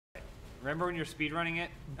Remember when you're speedrunning it?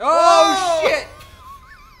 Oh shit!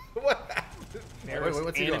 What happened? Wait,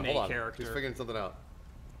 what's he doing? Hold on. Character. He's figuring something out.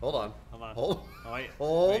 Hold on. Hold on. Hold. Oh, wait.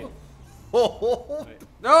 Hold. Wait. Hold. Wait.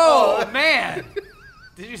 No, man!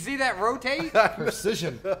 Did you see that rotate?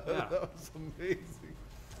 Precision. Yeah. That was amazing.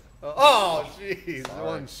 Oh, jeez.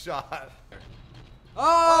 One shot.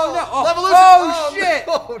 Oh, no! Oh, Levolution. oh shit!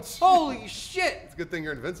 No. Oh, jeez. Holy shit! It's a good thing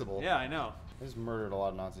you're invincible. Yeah, I know. I just murdered a lot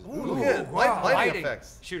of Nazis. Ooh, look at it. Lighting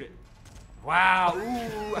effects. Shoot it. Wow.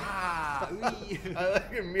 Ooh, ah. Wee. I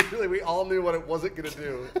like immediately we all knew what it wasn't going to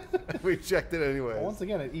do. We checked it anyway. Well, once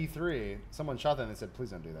again, at E3, someone shot that and they said, please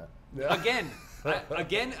don't do that. Yeah. Again,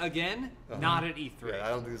 not at E3. Yeah, I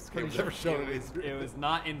don't think this game was ever shown at E3. It was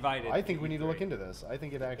not invited. I think we need to look into this. I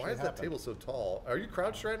think it actually Why is happened. that table so tall? Are you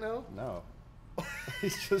crouched right now? No.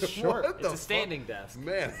 He's just short. What It's the a standing fuck? desk.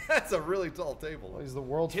 Man, that's a really tall table. Well, he's the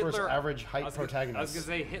world's first average height protagonist. I was going to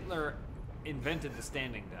say Hitler invented the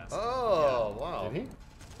standing desk. Oh, wow. Did he?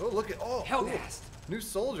 Oh, look at Hellgast. new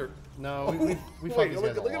soldier. No, we fought Wait, these look,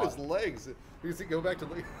 guys a look at lot. his legs. You see, go back to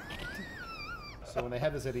look. So when they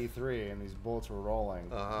had this at E3 and these bullets were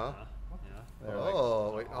rolling, Uh-huh. they were like,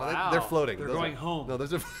 Oh, wait. Oh, Wow. they're floating. They're Those going are, home. No,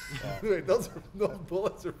 those are. Wait, those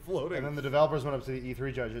bullets are floating. and then the developers went up to the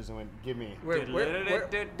E3 judges and went, give me. Where are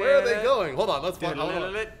they going? Hold on, let's find. I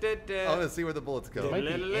want to see where the bullets go. Might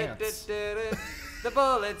be ants. The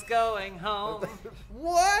bullet's going home.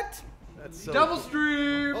 What? That's so Double cool.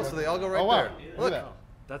 stream. Oh, so they all go right Oh, wow. there. Look at that.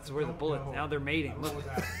 That's where the bullets. Now they're mating. Look,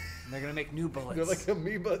 and they're gonna make new bullets. They're like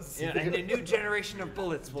amoebas. Yeah, and a new generation of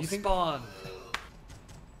bullets will spawn.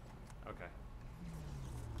 Okay.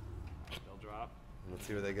 They'll drop. Let's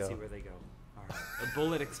see where they go. See where they go. All right. A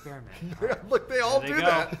bullet experiment. All right. Look, they all There they do go.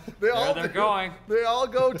 that. They all they're do. going. They all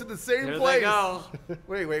go to the same There place. they go.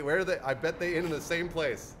 Wait, where are they? I bet they end in the same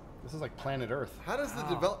place. This is like planet Earth. How does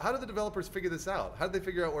how did the developers figure this out? How did they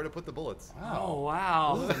figure out where to put the bullets? Oh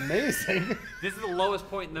wow. This is amazing. This is the lowest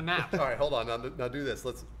point in the map. All right, hold on. Now do this.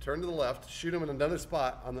 Let's turn to the left, shoot them in another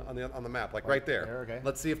spot on the map, like right there. Okay.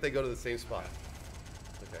 Let's see if they go to the same spot.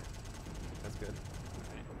 Okay, that's good.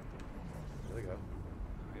 There they go.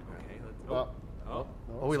 Okay, let's. Well, Oh.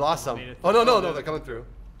 Oh, we lost some. made it Oh no, through. no, they're coming through.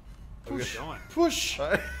 Push. Going. push.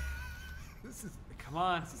 All right. Come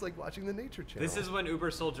on. This is like watching the Nature Channel. This is when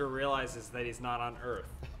UberSoldier realizes that he's not on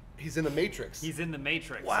Earth. He's in the Matrix. He's in the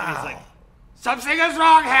Matrix. Wow. And he's like, something is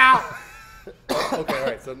wrong, Hal. Okay, all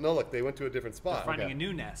right. So no, look, they went to a different spot. Finding Okay. a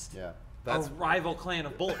new nest. Yeah. That's. A rival clan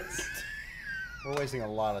of bullets. We're wasting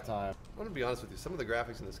a lot of time. I want to be honest with you. Some of the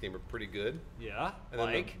graphics in this game are pretty good, Yeah. and then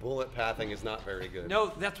Like. the bullet pathing is not very good.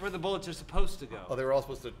 No, that's where the bullets are supposed to go. Oh, they were all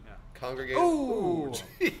supposed to congregate. Ooh.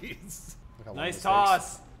 Jeez. Look how long Nice this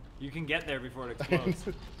toss. You can get there before it takes.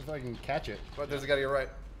 explodes. If I can catch it, But there's a guy to your right.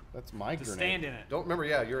 that's my To grenade. stand in it. Don't remember.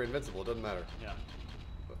 Yeah, you're invincible. It doesn't matter. Yeah.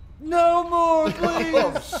 No more,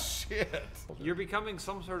 Oh please. shit. You're becoming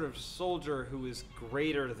some sort of soldier who is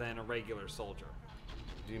greater than a regular soldier.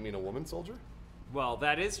 Do you mean a woman soldier? Well,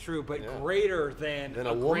 that is true, but Yeah. greater than Then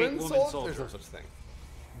a a great woman woman soldier? soldier. There's no such thing.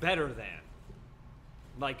 Better than.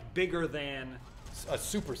 Like bigger than. A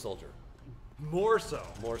super soldier. More so.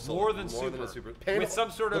 More so. More than more super. Than a super. With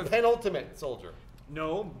some sort the of. penultimate soldier.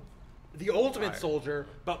 No. The ultimate Alright. soldier,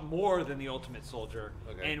 but more than the ultimate soldier.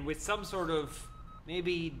 Okay. And with some sort of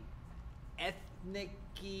maybe ethnic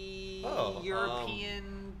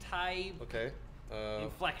European type Okay.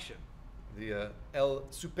 inflection. The El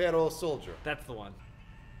Supero soldier. That's the one.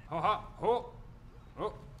 Ha ha. Oh.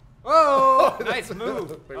 Oh. Oh! Nice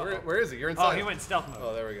move. Wait, Uh-oh. where is he? You're inside. Oh, he went stealth mode.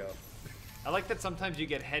 Oh, there we go. I like that sometimes you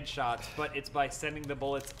get headshots, but it's by sending the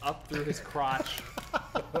bullets up through his crotch,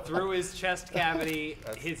 through his chest cavity,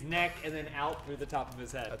 his neck, and then out through the top of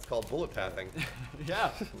his head. That's called bullet pathing. Yeah.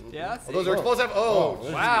 Yeah. Oh, those are explosive. Oh,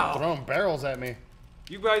 they're Wow. throwing barrels at me.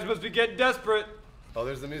 You guys must be getting desperate. oh,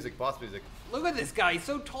 there's the music, boss music. Look at this guy. He's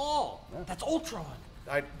so tall. Yeah. That's Ultron.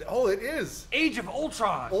 Oh, it is Age of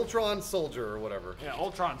Ultron. Ultron soldier or whatever. Yeah,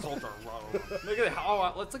 Ultron Soldier. Look at it.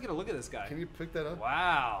 Oh, let's look at this guy. Can you pick that up?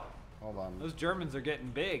 Wow. Hold on. Those Germans are getting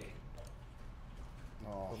big. Oh.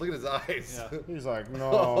 Oh, look at his eyes. Yeah. He's like, no.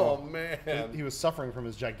 Oh man. He was suffering from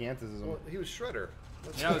his gigantism. Well, he was Shredder.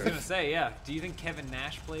 That's Yeah, I was Shredder. gonna say, yeah. Do you think Kevin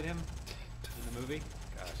Nash played him in the movie?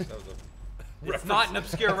 Gosh, that was a. It's not an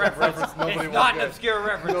obscure reference. nobody It's will not an get. obscure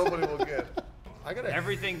reference. Nobody will get. I gotta.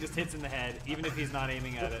 Everything just hits in the head, even if he's not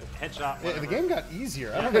aiming at it. Headshot. Yeah, Whatever. the game got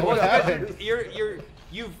easier. I don't know what happened.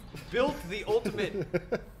 You've built the ultimate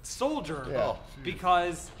soldier Yeah.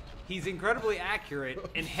 because He's incredibly accurate,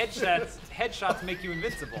 and headshots make you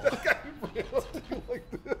invincible. Like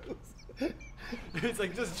this. It's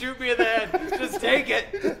like, just shoot me in the head. Just take it.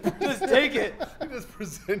 Just take it. He just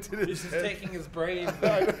presented his He's just head. taking his brain,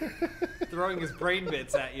 throwing his brain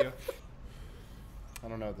bits at you. I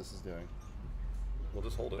don't know what this is doing. We'll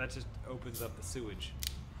just hold it. That just opens up the sewage.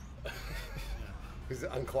 He's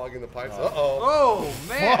unclogging the pipes. Oh. Uh-oh. Oh,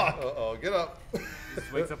 man. Uh-oh, get up.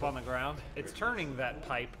 Just wakes up on the ground. It's turning that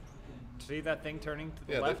pipe. See that thing turning to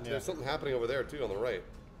the Yeah, left? there's something happening over there, too, on the right.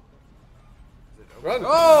 Is it open? Run!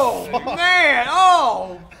 Oh, man.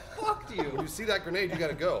 Oh, fuck When you. you see that grenade, you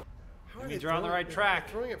gotta go. How are means they you're on the throwing right it? track.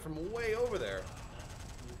 They're throwing it from way over there.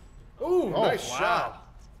 Ooh, Oh, nice Wow. shot.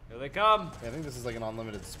 Here they come. Yeah, I think this is like an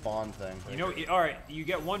unlimited spawn thing. You know, all right, you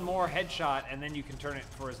get one more headshot, and then you can turn it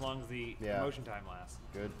for as long as the Yeah. motion time lasts.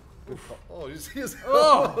 Good. Oh, you see his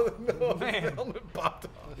Oh, no, man. his helmet popped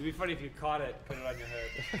off. It'd be funny if you caught it, put it on your head.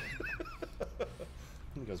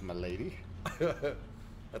 Here goes my lady.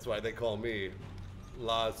 That's why they call me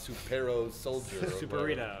La Supero Soldier. or Super whatever.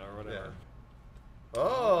 Rita or whatever. Yeah.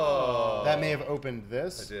 Oh. That may have opened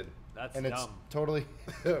this. I did. That's And dumb. it's totally.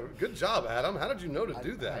 Good job, Adam. How did you know to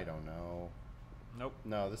do that? I don't know. Nope.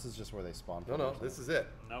 No, this is just where they spawn. No, no, this is it.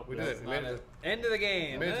 Nope. We did that's it. We not made it. it. End of the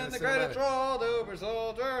game. Made it to And the the credits cinematic. rolled, Uber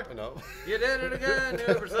Soldier. I know. You did it again,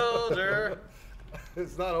 Uber Soldier.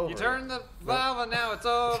 It's not over. You turned the valve and now it's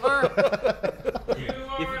over. You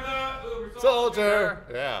are the Uber Soldier.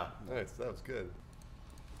 Yeah, nice. That was good.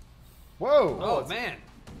 Whoa! Oh, man.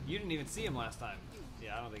 You didn't even see him last time.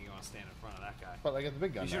 Yeah, I don't think you want to stand in front of that guy. But I got the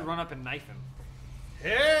big gun. You should now. run up and knife him.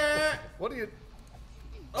 What do you?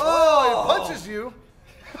 Oh! He punches you.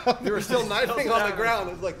 You were still knifing on the ground.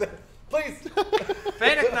 It's like that. Please.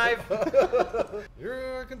 Panic knife.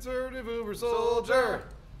 You're a conservative Uber soldier.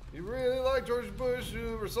 You really like George Bush,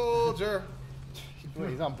 Uber soldier. Wait,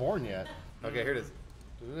 he's not born yet. Okay, here it is.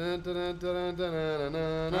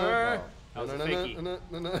 That was a fakie.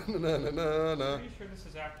 Pretty sure this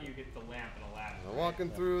is after you get the lamp in Aladdin. I'm walking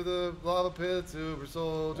through the lava pits, Uber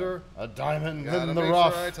soldier. A diamond Gotta in the make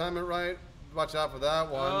rough. sure I time it right. Watch out for that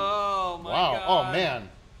one. Oh, my Wow. God. Oh man.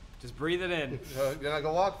 Just breathe it in. You're not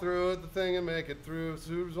gonna walk through the thing and make it through,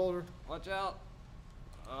 Uber soldier. Watch out.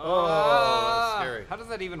 Oh, that's scary. How does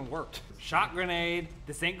that even work? Shot grenade.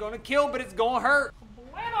 This ain't gonna kill, but it's gonna hurt.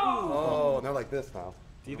 Oh, and they're like this now.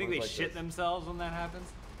 Do you think they shit themselves when that happens?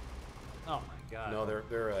 Oh my God. No, their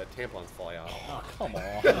tampons fly out. Oh, Come on.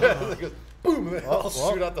 It goes boom, and they all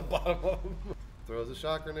well. shoot out the bottom of them. Throws a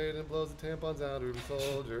shot grenade and blows the tampons out, Uber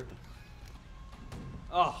soldier.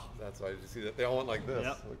 oh. That's why you see that they all went like this.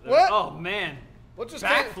 Yep. Like, what? Oh man. What just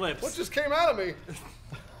Backflips. Came, what just came out of me?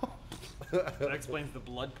 That explains the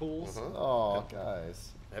blood pools. Uh-huh. Oh,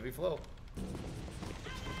 guys. Heavy flow.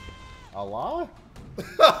 Allah?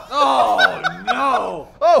 Oh no.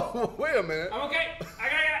 Oh, wait a minute. I'm okay. I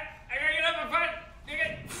gotta get up and fight.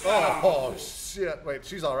 Okay. Oh, shit. Wait,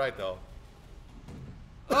 she's all right though.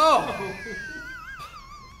 Oh.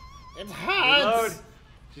 It's Reload.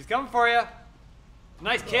 She's coming for you.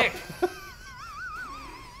 Nice kick.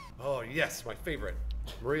 Oh yes, my favorite.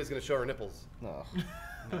 Maria's gonna show her nipples. No.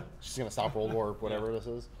 She's gonna stop World War whatever this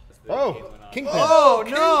is. The game Oh, went on. Kingpin. Oh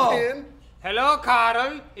no. Kingpin. Hello,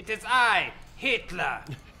 Carl. It is I, Hitler.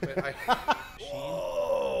 Wait,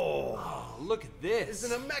 Whoa! Oh, look at this. It's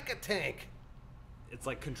in a mecha tank. It's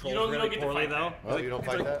like controlled You don't really get to poorly fight though. Oh, you don't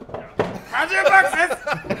fight that? How's your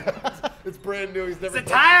boxes? It's brand new. He's never. The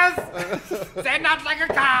tires? They're not like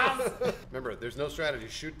a cars. Remember, there's no strategy.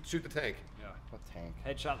 Shoot the tank. Yeah. What tank?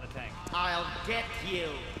 Headshot in the tank. I'll get you.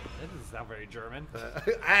 That doesn't sound very German.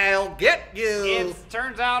 I'll get you. It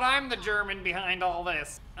turns out I'm the German behind all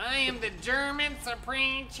this. I am the German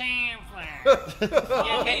Supreme Chancellor. You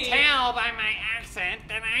can tell by my accent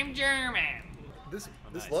that I'm German. This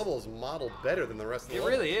nice. level is modeled better than the rest of the It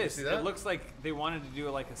level. really You is. see that? It looks like they wanted to do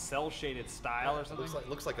like a cell shaded style or something.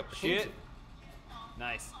 looks like a Shit.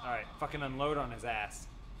 Nice. All right, fucking unload on his ass.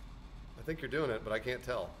 I think you're doing it, but I can't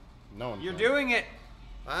tell. No one. You're can. doing it.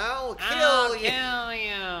 I'll kill I'll you. kill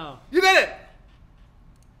you. You did it.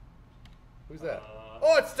 Who's that?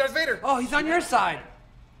 Oh, it's Darth Vader. Oh, he's on your side.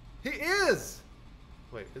 He is.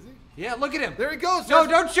 Wait, is he? Yeah, look at him. There he goes. No, Darth,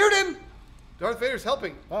 don't shoot him. Darth Vader's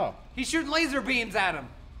helping. Oh. He's shooting laser beams at him.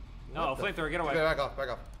 No, What the- flamethrower, get away. Okay, back off. Back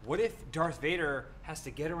off. What if Darth Vader has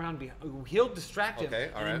to get around behind? He'll distract him, Okay,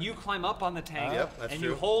 all and then right. you climb up on the tank, Yep, that's and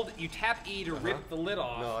true. you tap E to rip the lid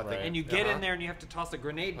off, No, I think- and you get Uh-huh. in there and you have to toss a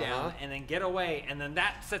grenade down, Uh-huh. and then get away, and then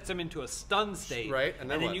that sets him into a stun state. Right, and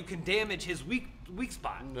then what? you can damage his weak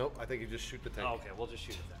spot. Nope, I think you just shoot the tank. Oh, okay, we'll just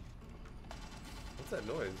shoot it then. What's that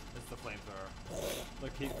noise? It's the flamethrower.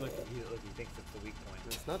 Look, he thinks it's the weak point.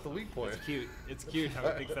 It's not the weak point. It's cute. It's cute how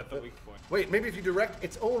it thinks that's the weak point. Wait, maybe if you direct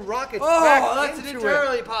its own rockets Oh, back that's into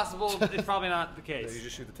entirely possible. It's probably not the it. case. Yeah, you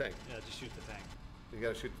just shoot the tank. Yeah, just shoot the tank. You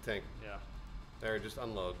gotta shoot the tank. Yeah. There, just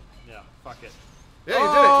unload. Yeah, fuck it. Yeah, you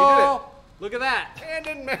did it. You did it. Look at that. Hand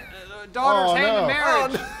in marriage. Daughter's Oh, hand in no.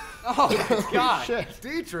 marriage. Oh, my God. Shit.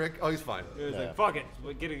 Dietrich. Oh, he's fine. It was like, fuck it.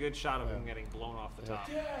 We'll get a good shot of him getting blown off the top.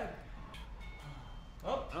 Dad.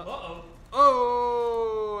 Oh, uh-oh.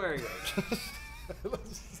 Oh, there he goes. It looks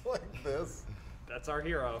just like this. That's our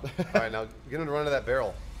hero. All right, now get him to run to that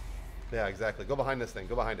barrel. Yeah, exactly. Go behind this thing.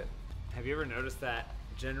 Go behind it. Have you ever noticed that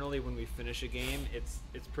generally when we finish a game, it's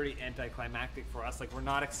pretty anticlimactic for us? Like, we're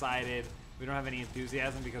not excited. We don't have any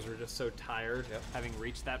enthusiasm because we're just so tired having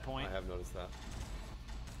reached that point. I have noticed that.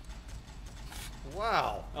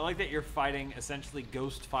 Wow. I like that you're fighting essentially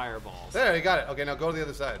ghost fireballs. There, you got it. Okay, now go to the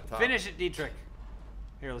other side. Top. Finish it, Dietrich.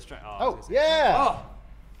 Here, let's try. Oh, he's- yeah. Oh.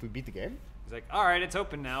 We beat the game? He's like, all right, it's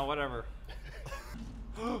open now, whatever.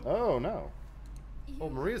 Oh, no. Oh,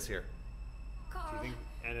 Maria's here. Do you think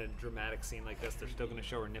in a dramatic scene like this, they're still going to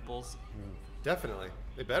show her nipples? Definitely.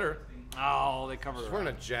 They better. Oh, they covered She's her. wearing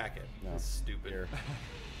a jacket. No. That's stupid. Here.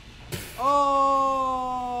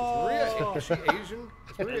 Oh. Maria, is she Asian?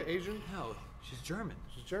 Is Maria Asian? No, she's German.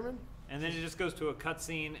 She's German? And then it just goes to a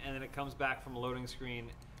cutscene, and then it comes back from a loading screen.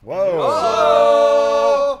 Whoa.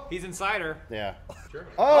 Oh! He's inside her. Yeah. Sure.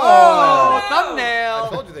 Oh! I Thumbnail!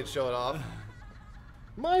 told you they'd show it off.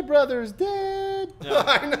 My brother's dead. I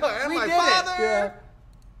know, and We my did it. father!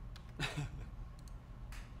 Yeah.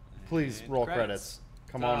 Please roll credits. credits.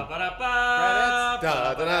 Come on. Ba-da-ba.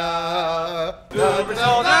 Da da da.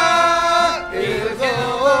 UberSoldier It's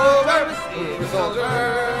over.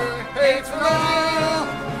 UberSoldier hates from all.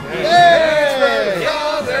 Yay!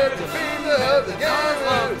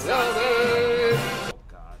 Oh,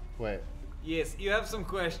 God. Wait. Yes, you have some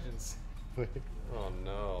questions. Wait. Oh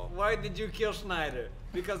no. Why did you kill Schneider?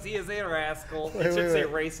 Because he is a rascal. Wait, It should say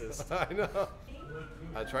wait. racist. I know.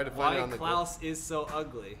 I tried to find it Why on the Klaus is so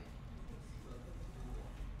ugly.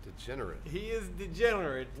 degenerate. He is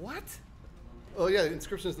degenerate. What? Oh yeah, the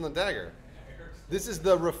inscription's on the dagger. This is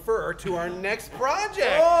the refer to our next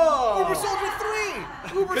project. Oh! UberSoldier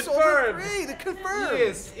 3. UberSoldier Confirmed. 3. The confirmed.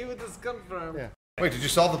 Yes, it was confirmed. Yeah. Wait, did you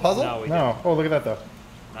solve the puzzle? No, we No. Oh, look at that, though.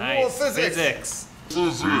 Nice. Cool physics.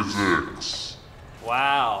 Physics.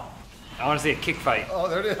 Wow. I want to see a kick fight. Oh,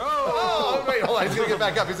 there it is. Oh, wait, hold on. He's gonna get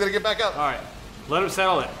back up. He's gonna get back up. All right. Let him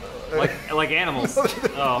settle it. Like animals.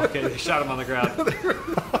 Oh, okay. They shot him on the ground.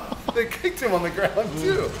 They kicked him on the ground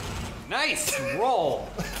too. Nice. Roll.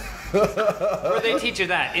 Where'd they teach you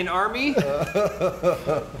that? In army?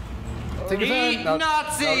 Take your Eat time. Now-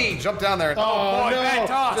 Nazi! Jump down there. Oh, Boy, bad no.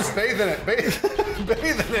 toss. Just bathe in it.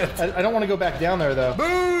 Bathe in it. I don't want to go back down there, though.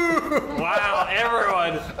 Boo! Wow,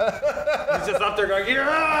 everyone. He's just up there going,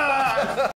 yeah!